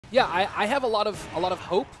Yeah, I have a lot of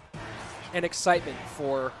hope and excitement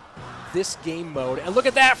for this game mode. And look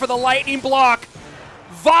at that for the lightning block.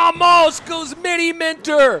 Vamos goes Mini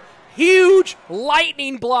Minter. Huge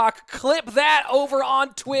lightning block. Clip that over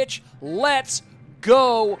on Twitch. Let's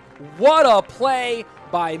go. What a play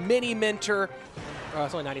by Mini Minter. Oh,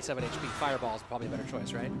 it's only 97 HP. Fireball is probably a better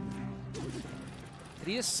choice, right? Did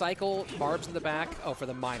he just cycle barbs in the back? Oh, for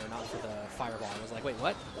the miner, not for the fireball. I was like, wait,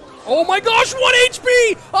 what? Oh my gosh, 1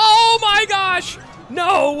 HP! Oh my gosh!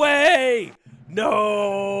 No way!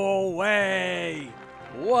 No way!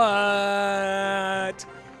 What?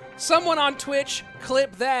 Someone on Twitch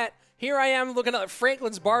clip that. Here I am looking at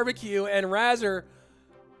Franklin's barbecue, and Razzer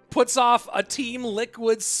puts off a Team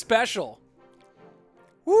Liquid special.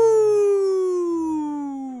 Woo!